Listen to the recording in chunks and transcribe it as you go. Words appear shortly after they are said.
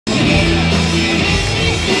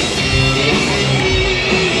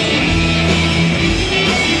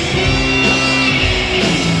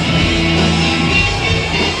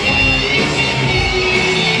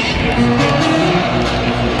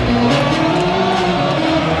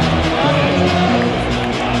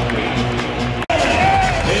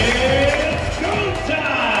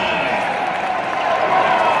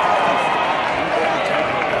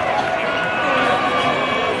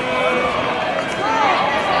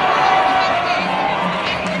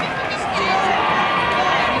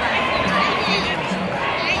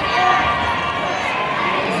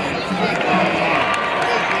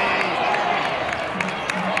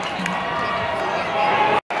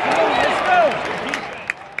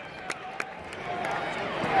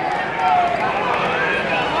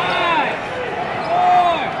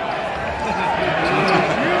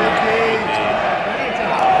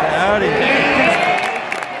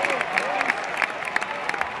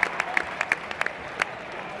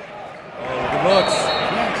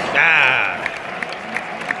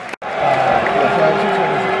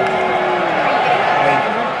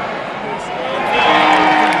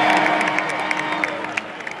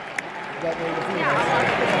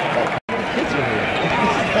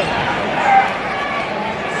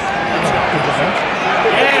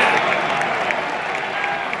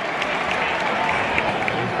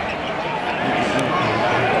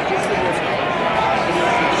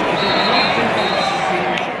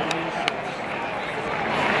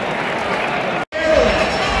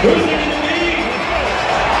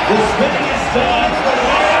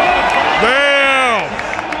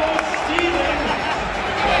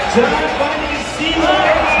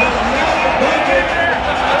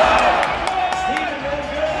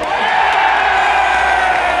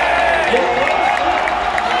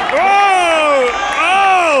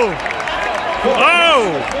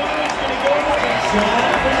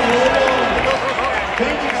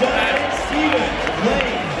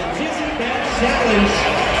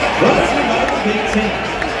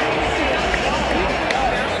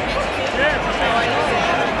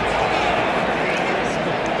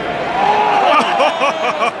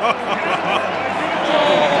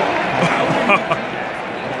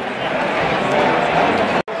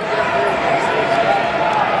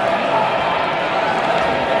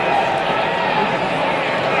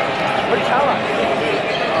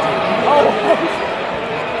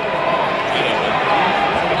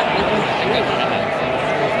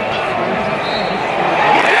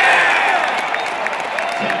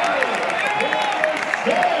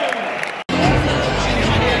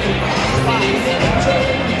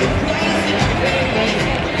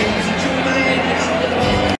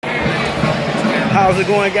How's it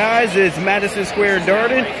going, guys? It's Madison Square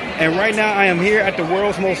Garden, and right now I am here at the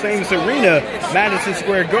world's most famous arena, Madison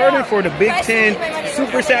Square Garden, for the Big Ten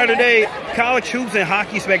Super Saturday College Hoops and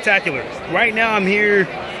Hockey Spectacular. Right now I'm here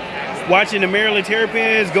watching the Maryland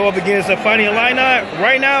Terrapins go up against the Fighting Illini.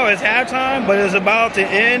 Right now it's halftime, but it's about to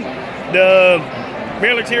end. The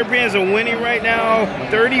Maryland Terrapins are winning right now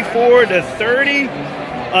 34-30.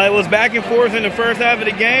 It was back and forth in the first half of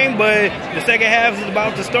the game, but the second half is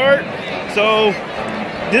about to start. So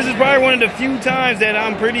this is probably one of the few times that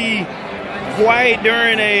I'm pretty quiet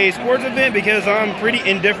during a sports event because I'm pretty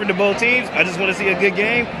indifferent to both teams. I just want to see a good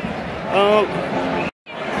game.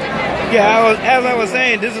 As I was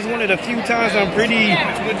saying, this is one of the few times I'm pretty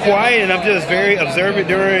quiet and I'm just very observant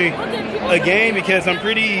during a game because I'm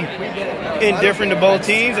pretty indifferent to both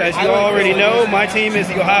teams. As you already know, my team is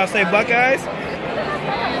the Ohio State Buckeyes.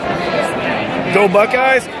 Go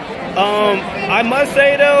Buckeyes. I must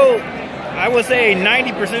say though, I would say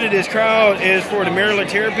 90% of this crowd is for the Maryland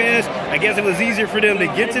Terrapins. I guess it was easier for them to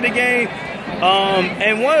get to the game.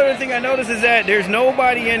 And one other thing I noticed is that there's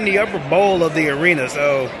nobody in the upper bowl of the arena.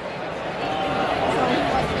 So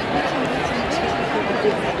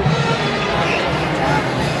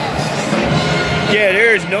yeah,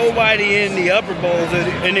 there's nobody in the upper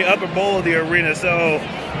bowl of the arena. So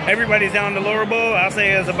everybody's down in the lower bowl. I'll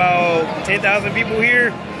say it's about 10,000 people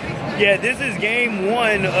here. Yeah, this is game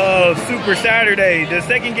one of Super Saturday. The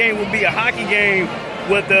second game will be a hockey game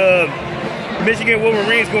with the Michigan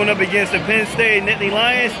Wolverines going up against the Penn State Nittany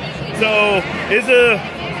Lions. So it's a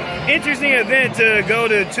interesting event to go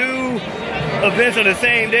to two events on the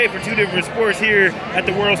same day for two different sports here at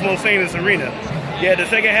the world's most famous arena. Yeah, the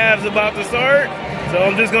second half is about to start, so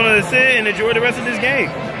I'm just going to sit and enjoy the rest of this game.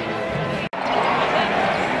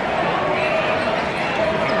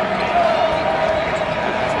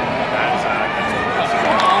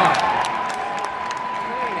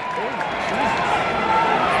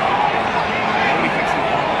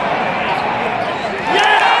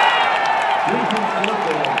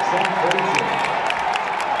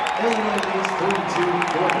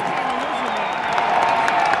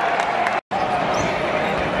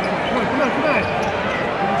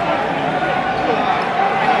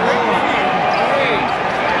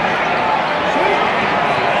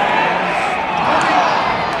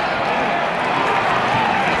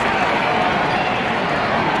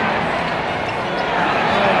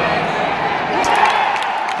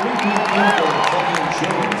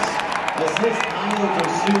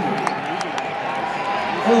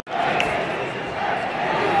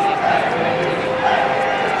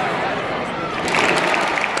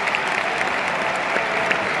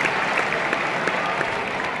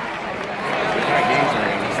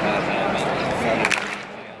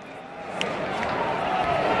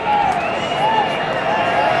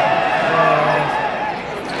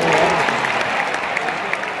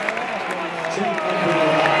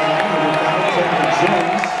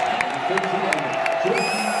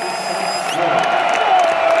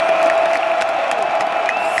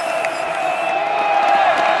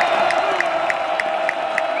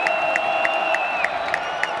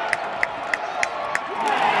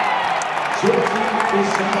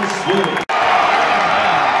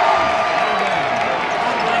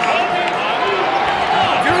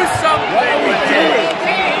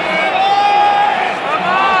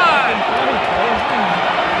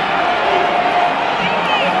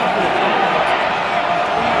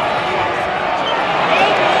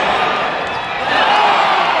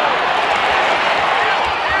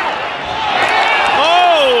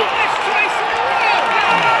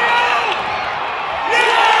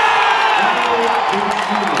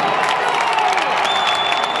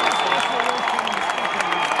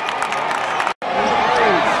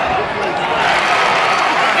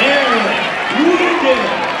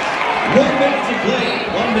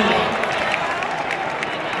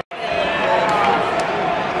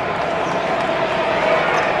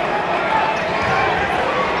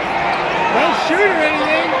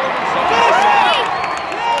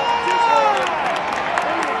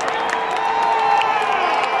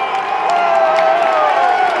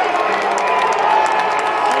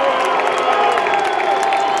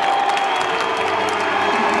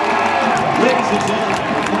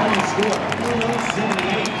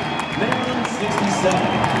 Maryland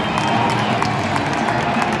 67.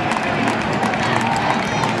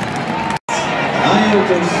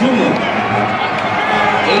 Consumer,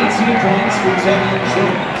 18 points for Kevin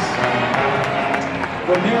Jones.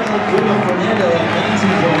 For Maryland, Bruno Fernando at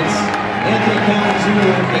 19 points. Anthony Cowan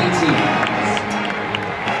Jr. at 18.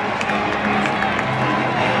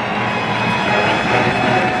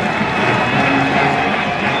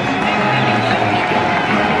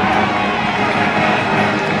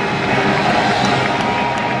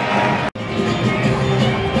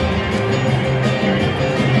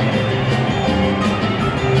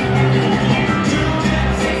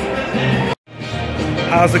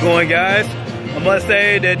 How's it going, guys? I must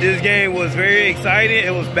say that this game was very exciting.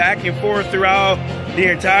 It was back and forth throughout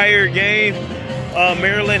the entire game.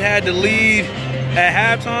 Maryland had the lead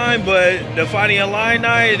at halftime, but the Fighting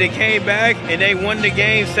Illini, they came back and they won the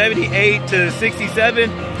game 78-67.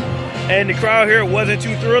 And the crowd here wasn't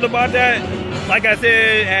too thrilled about that. Like I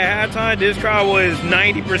said, at halftime, this crowd was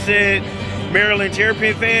 90% Maryland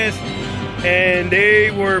Terrapins fans, and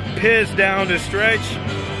they were pissed down the stretch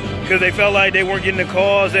because they felt like they weren't getting the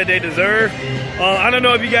calls that they deserve. I don't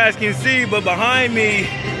know if you guys can see, but behind me,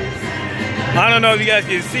 I don't know if you guys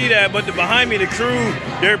can see that, but behind me, the crew,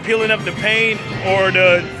 they're peeling up the paint or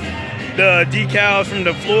the decals from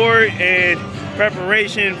the floor in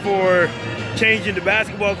preparation for changing the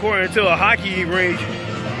basketball court into a hockey rink.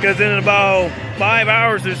 Because in about 5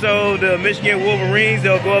 hours or so, the Michigan Wolverines,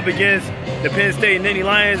 they'll go up against the Penn State Nittany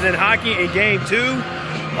Lions in hockey in Game 2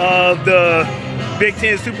 of the Big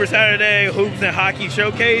Ten Super Saturday Hoops and Hockey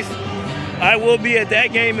Showcase. I will be at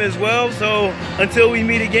that game as well, so until we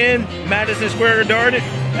meet again, Madison Square Garden,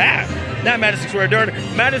 not Madison Square Garden,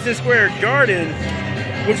 Madison Square Garden,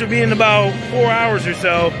 which will be in about 4 hours or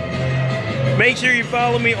so. Make sure you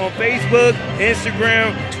follow me on Facebook,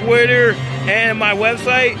 Instagram, Twitter, and my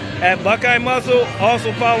website at Buckeye Muscle.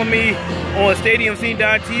 Also follow me on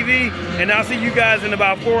StadiumScene.tv, and I'll see you guys in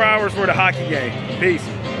about 4 hours for the hockey game. Peace.